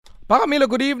Phakamile,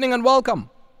 good evening and welcome.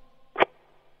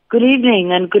 Good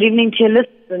evening, and good evening to your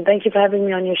listeners, and thank you for having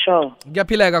me on your show.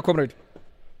 Ngiyaphileka, comrade.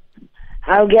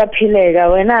 How kuyaphileka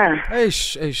wena?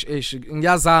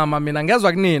 Ngiyazama mina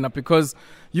ngezwa kunina because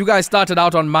you guys started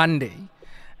out on Monday.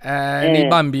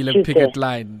 Nibambile picket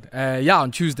line.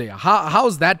 On Tuesday.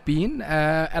 How's that been?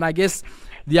 And I guess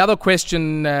the other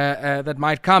question that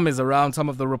might come is around some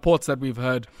of the reports that we've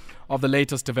heard of the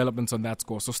latest developments on that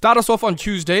score. So start us off on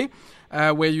Tuesday,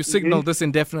 where you signaled this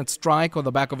indefinite strike on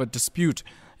the back of a dispute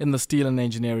in the steel and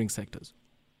engineering sectors.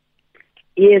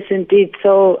 Yes, indeed.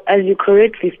 So, as you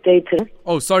correctly stated...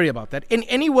 Oh, sorry about that.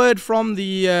 Any word from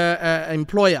the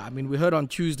employer? I mean, we heard on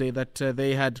Tuesday that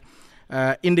they had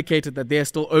indicated that they're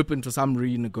still open to some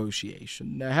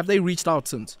renegotiation. Have they reached out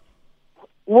since?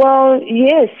 Well,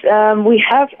 yes. We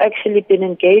have actually been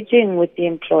engaging with the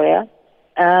employer.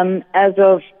 As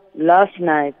of last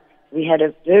night, we had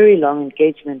a very long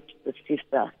engagement with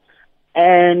SISA.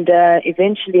 And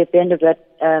eventually, at the end of that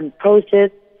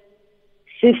process,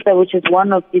 SISA, which is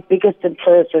one of the biggest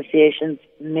employer associations,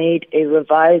 made a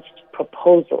revised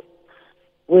proposal,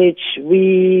 which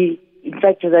we, in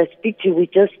fact, as I speak to you, we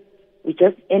just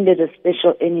ended a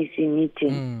special NEC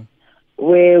meeting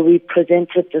where we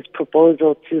presented this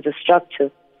proposal to the structure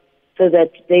so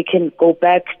that they can go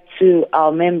back to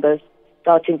our members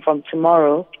starting from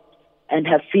tomorrow and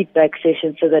have feedback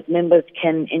sessions so that members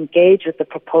can engage with the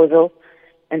proposal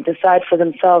and decide for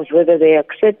themselves whether they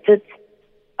accept it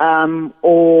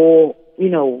or,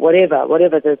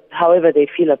 however they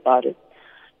feel about it.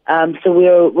 So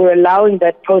we're allowing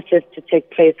that process to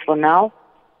take place for now.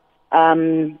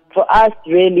 For us,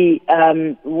 really,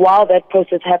 while that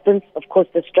process happens, of course,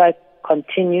 the strike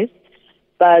continues.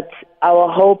 But our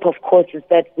hope, of course, is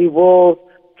that we will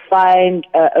find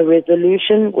a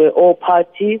resolution where all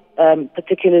parties,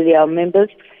 particularly our members,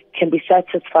 can be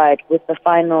satisfied with the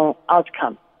final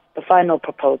outcome, the final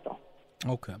proposal.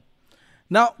 Okay.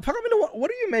 Now, Phakamile, what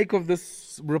do you make of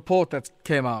this report that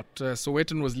came out?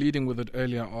 Sowetan was leading with it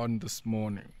earlier on this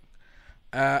morning.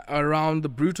 Around the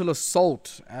brutal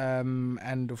assault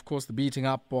and, of course, the beating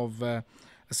up of a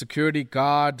security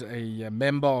guard, a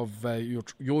member of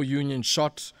your union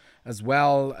shot as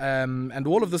well, and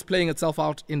all of this playing itself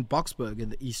out in Boksburg in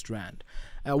the East Rand.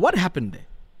 What happened there?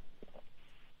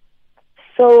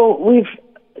 So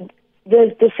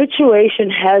the situation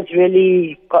has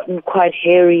really gotten quite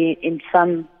hairy in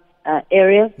some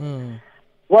areas.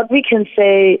 What we can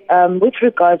say with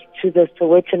regards to the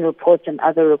Sowetan reports and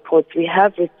other reports, we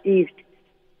have received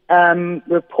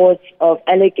reports of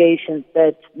allegations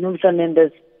that Numsa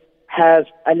members have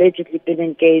allegedly been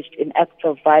engaged in acts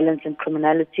of violence and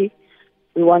criminality.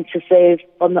 We want to say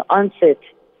from the onset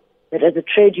that as a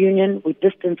trade union, we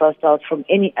distance ourselves from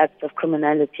any acts of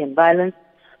criminality and violence.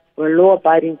 We're a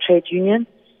law-abiding trade union,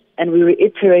 and we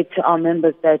reiterate to our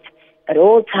members that at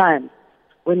all times,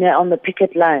 when they're on the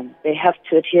picket line, they have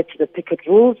to adhere to the picket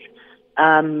rules.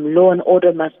 Law and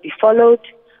order must be followed.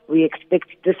 We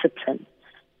expect discipline.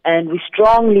 And we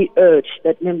strongly urge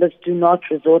that members do not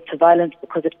resort to violence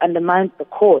because it undermines the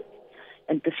cause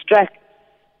and distracts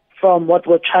from what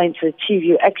we're trying to achieve.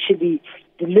 You're actually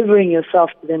delivering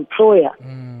yourself to the employer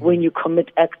when you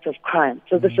commit acts of crime.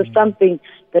 So this is something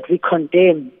that we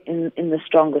condemn in the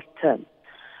strongest terms.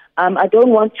 I don't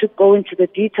want to go into the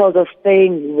details of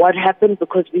saying what happened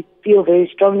because we feel very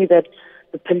strongly that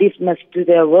the police must do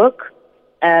their work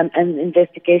and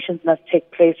investigations must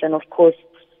take place, and of course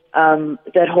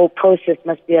that whole process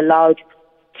must be allowed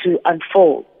to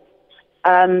unfold.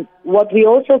 What we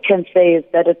also can say is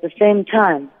that at the same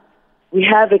time, we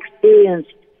have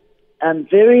experienced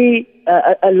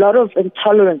a lot of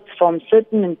intolerance from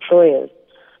certain employers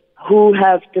who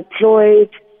have deployed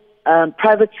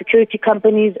private security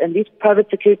companies, and these private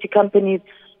security companies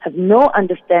have no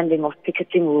understanding of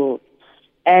picketing rules.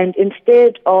 And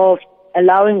instead of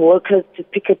allowing workers to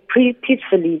picket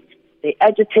peacefully, they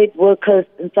agitate workers.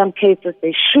 In some cases,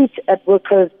 they shoot at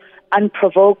workers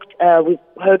unprovoked. We've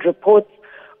heard reports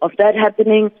of that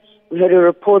happening. We heard a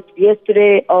report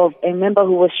yesterday of a member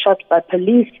who was shot by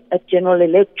police at General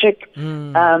Electric.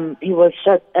 He was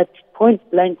shot at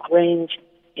point-blank range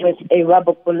with a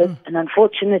rubber bullet and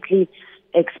unfortunately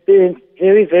experienced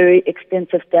very, very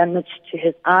extensive damage to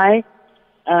his eye.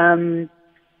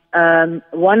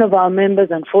 One of our members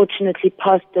unfortunately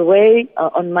passed away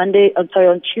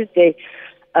on Tuesday.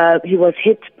 He was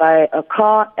hit by a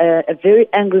car. A very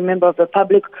angry member of the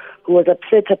public who was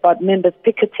upset about members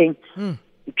picketing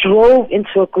drove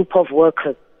into a group of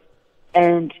workers,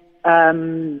 and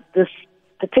this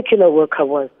particular worker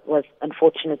was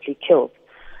unfortunately killed.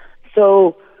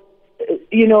 So,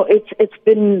 it's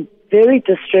been very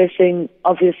distressing,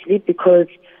 obviously, because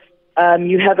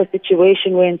you have a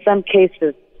situation where in some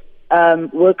cases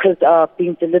workers are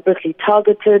being deliberately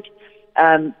targeted,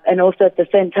 and also at the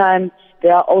same time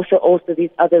there are also these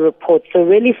other reports. So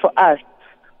really for us,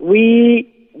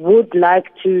 we would like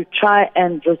to try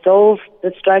and resolve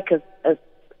the strike as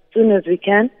soon as we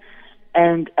can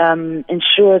and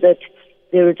ensure that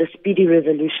there is a speedy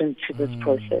resolution to this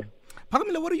process.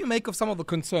 Phakamile, what do you make of some of the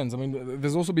concerns? I mean,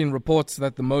 there's also been reports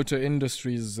that the motor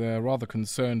industry is rather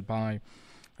concerned by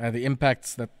the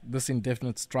impacts that this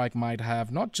indefinite strike might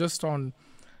have, not just on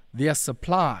their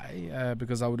supply,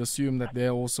 because I would assume that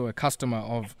they're also a customer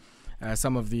of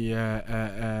some of the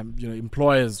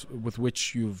employers with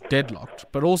which you've deadlocked,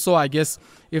 but also, I guess,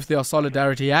 if there are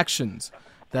solidarity actions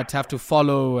that have to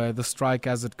follow the strike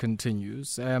as it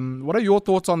continues. What are your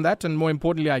thoughts on that? And more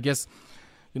importantly, I guess,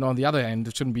 on the other end,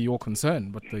 it shouldn't be your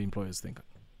concern what the employers think.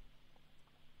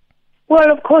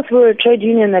 Well, of course, we're a trade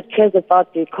union that cares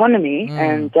about the economy,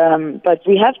 but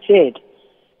we have said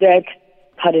that,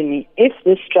 if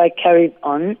this strike carries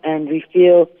on and we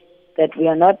feel that we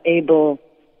are not able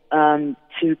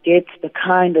to get the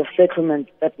kind of settlement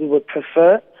that we would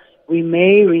prefer, we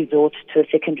may resort to a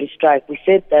secondary strike. We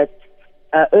said that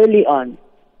early on.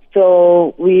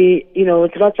 So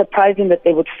it's not surprising that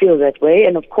they would feel that way.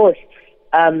 And of course,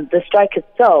 the strike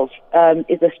itself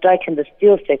is a strike in the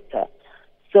steel sector.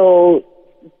 So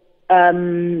a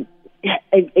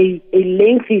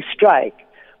lengthy strike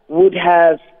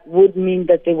would mean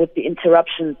that there would be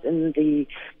interruptions in the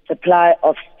supply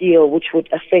of steel, which would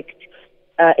affect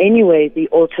anyway the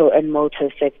auto and motor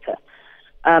sector.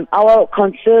 Our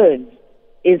concern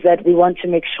is that we want to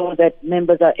make sure that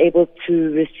members are able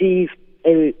to receive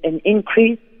an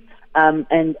increase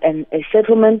and a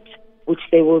settlement which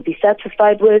they will be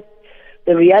satisfied with.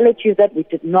 The reality is that we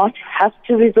did not have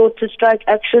to resort to strike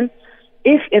action.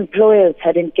 If employers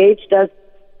had engaged us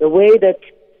the way that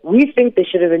we think they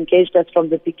should have engaged us from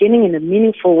the beginning in a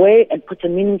meaningful way and put a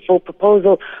meaningful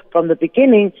proposal from the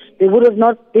beginning, there would have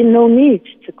not been no need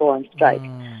to go on strike.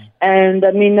 And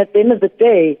I mean, at the end of the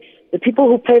day, the people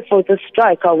who pay for the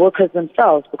strike are workers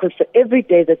themselves, because for every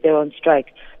day that they're on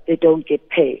strike, they don't get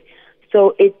paid.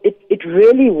 So it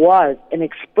really was an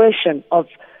expression of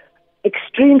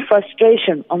extreme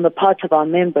frustration on the part of our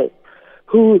members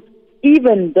who,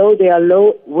 even though they are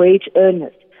low-wage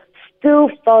earners, still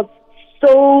felt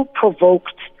so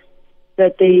provoked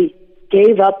that they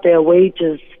gave up their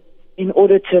wages in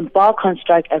order to embark on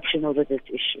strike action over this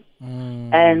issue.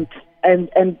 And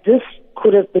this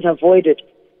could have been avoided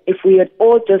if we had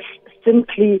all just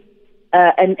simply,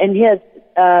 and here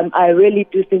I really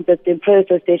do think that the employer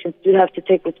associations do have to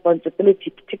take responsibility,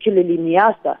 particularly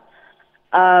NIASA,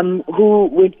 who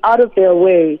went out of their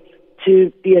way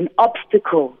to be an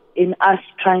obstacle in us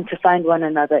trying to find one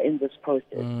another in this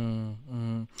process.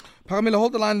 Phakamile,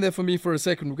 hold the line there for me for a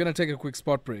second. We're going to take a quick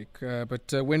spot break.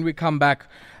 But when we come back,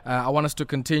 I want us to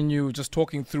continue just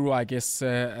talking through, I guess,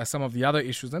 some of the other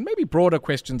issues and maybe broader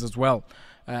questions as well,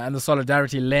 and the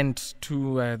solidarity lent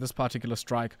to this particular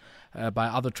strike by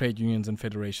other trade unions and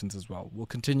federations as well. We'll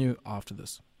continue after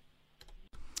this.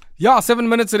 7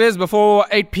 minutes it is before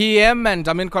 8 p.m. and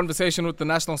I'm in conversation with the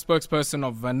national spokesperson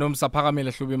of Numsa,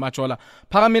 Phakamile Hlubi Machola.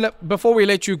 Phakamile, before we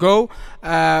let you go,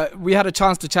 we had a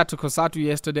chance to chat to COSATU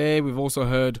yesterday. We've also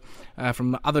heard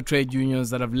from other trade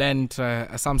unions that have lent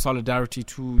some solidarity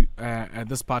to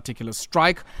this particular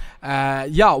strike.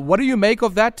 What do you make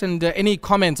of that, and any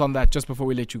comments on that just before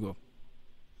we let you go?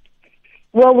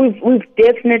 Well, we've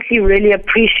definitely really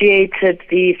appreciated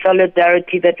the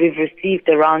solidarity that we've received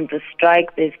around the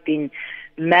strike. There's been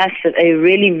a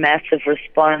really massive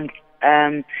response,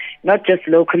 not just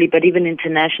locally, but even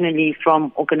internationally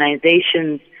from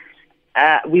organizations.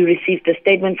 We received a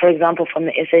statement, for example, from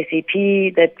the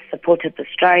SACP that supported the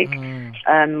strike.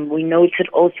 We noted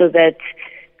also that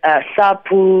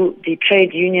SAPU, the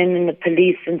trade union and the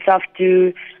police in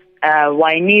SAFTU,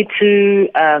 Wainitu,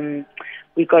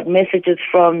 we got messages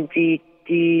from the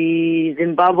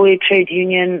Zimbabwe Trade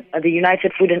Union, the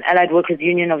United Food and Allied Workers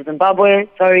Union of Zimbabwe,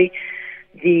 the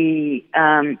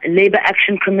Labor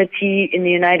Action Committee in the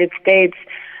United States.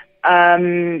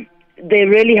 There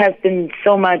really has been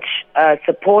so much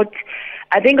support.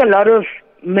 I think a lot of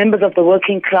members of the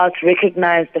working class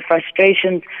recognize the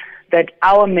frustrations that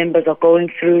our members are going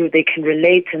through. They can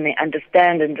relate and they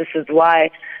understand, and this is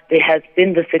why there has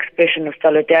been this expression of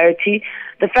solidarity.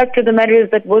 The fact of the matter is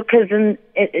that workers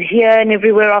here and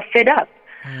everywhere are fed up.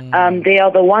 They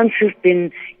are the ones who've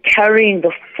been carrying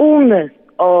the fullness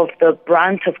of the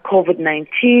brunt of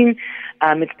COVID-19.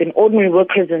 It's been ordinary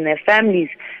workers and their families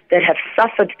that have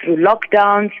suffered through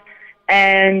lockdowns,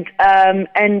 And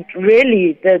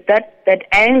really, that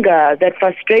anger, that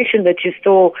frustration that you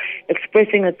saw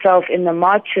expressing itself in the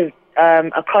marches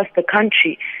across the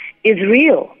country is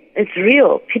real. It's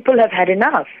real. People have had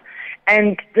enough.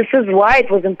 And this is why it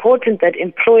was important that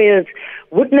employers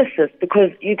witness this,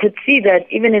 because you could see that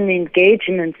even in the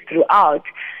engagements throughout,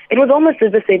 it was almost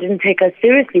as if they didn't take us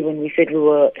seriously when we said we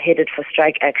were headed for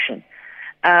strike action.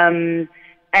 And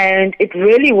it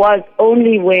really was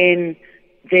only when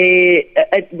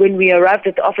we arrived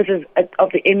at the offices of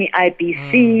the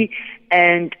MEIBC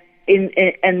and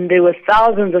there were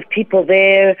thousands of people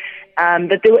there,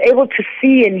 that they were able to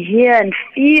see and hear and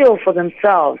feel for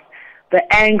themselves the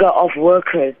anger of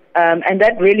workers. And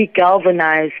that really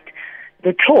galvanized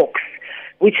the talks,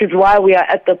 which is why we are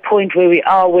at the point where we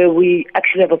are, where we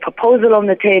actually have a proposal on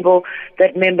the table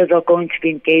that members are going to be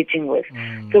engaging with.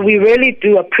 So we really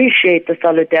do appreciate the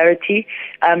solidarity.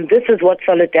 This is what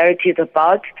solidarity is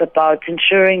about. It's about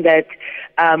ensuring that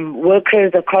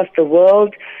workers across the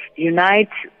world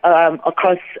unite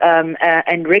across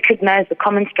and recognize the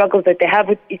common struggles that they have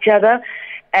with each other,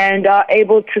 and are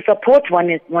able to support one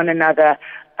another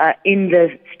in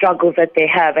the struggles that they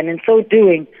have. And in so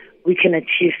doing, we can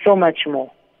achieve so much more.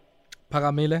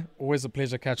 Phakamile, always a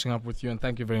pleasure catching up with you, and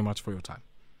thank you very much for your time.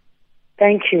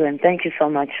 Thank you, and thank you so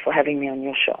much for having me on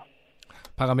your show.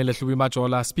 Phakamile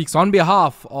Hlubi speaks on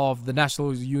behalf of the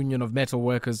National Union of Metal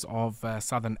Workers of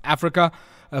Southern Africa,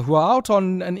 who are out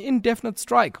on an indefinite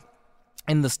strike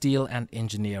in the steel and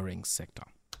engineering sector.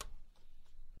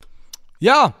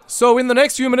 Yeah, so in the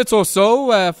next few minutes or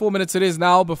so, 4 minutes it is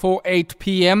now before 8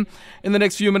 p.m. In the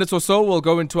next few minutes or so, we'll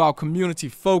go into our community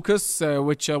focus,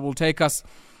 which will take us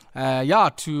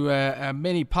to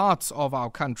many parts of our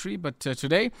country. But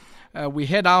today, we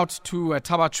head out to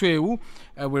Tabatweu,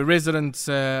 where residents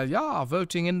are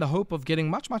voting in the hope of getting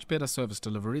much, much better service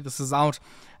delivery. This is out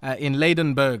in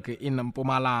Lydenburg in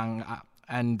Mpumalanga.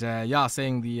 And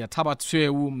saying the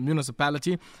Tabatweu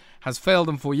municipality has failed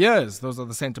them for years. Those are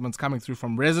the sentiments coming through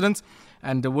from residents.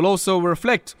 And will also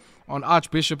reflect on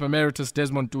Archbishop Emeritus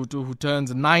Desmond Tutu, who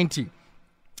turns 90.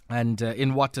 And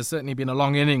in what has certainly been a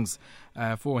long innings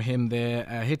for him there,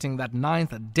 hitting that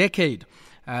 9th decade.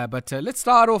 But let's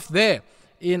start off there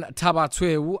in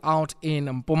Tabatweu, out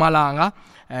in Mpumalanga.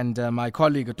 And my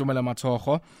colleague, Tumela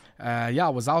Matocho,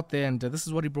 was out there, and this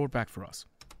is what he brought back for us.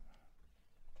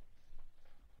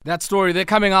 That story, they're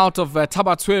coming out of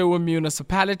Tabatweu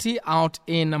municipality out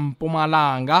in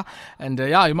Mpumalanga. And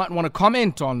you might want to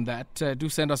comment on that. Do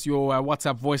send us your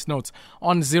WhatsApp voice notes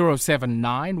on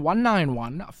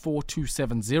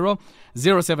 079-191-4270,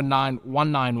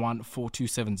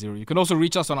 079-191-4270. You can also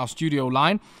reach us on our studio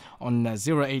line on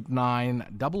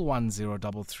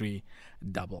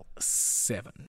 089-110-3377.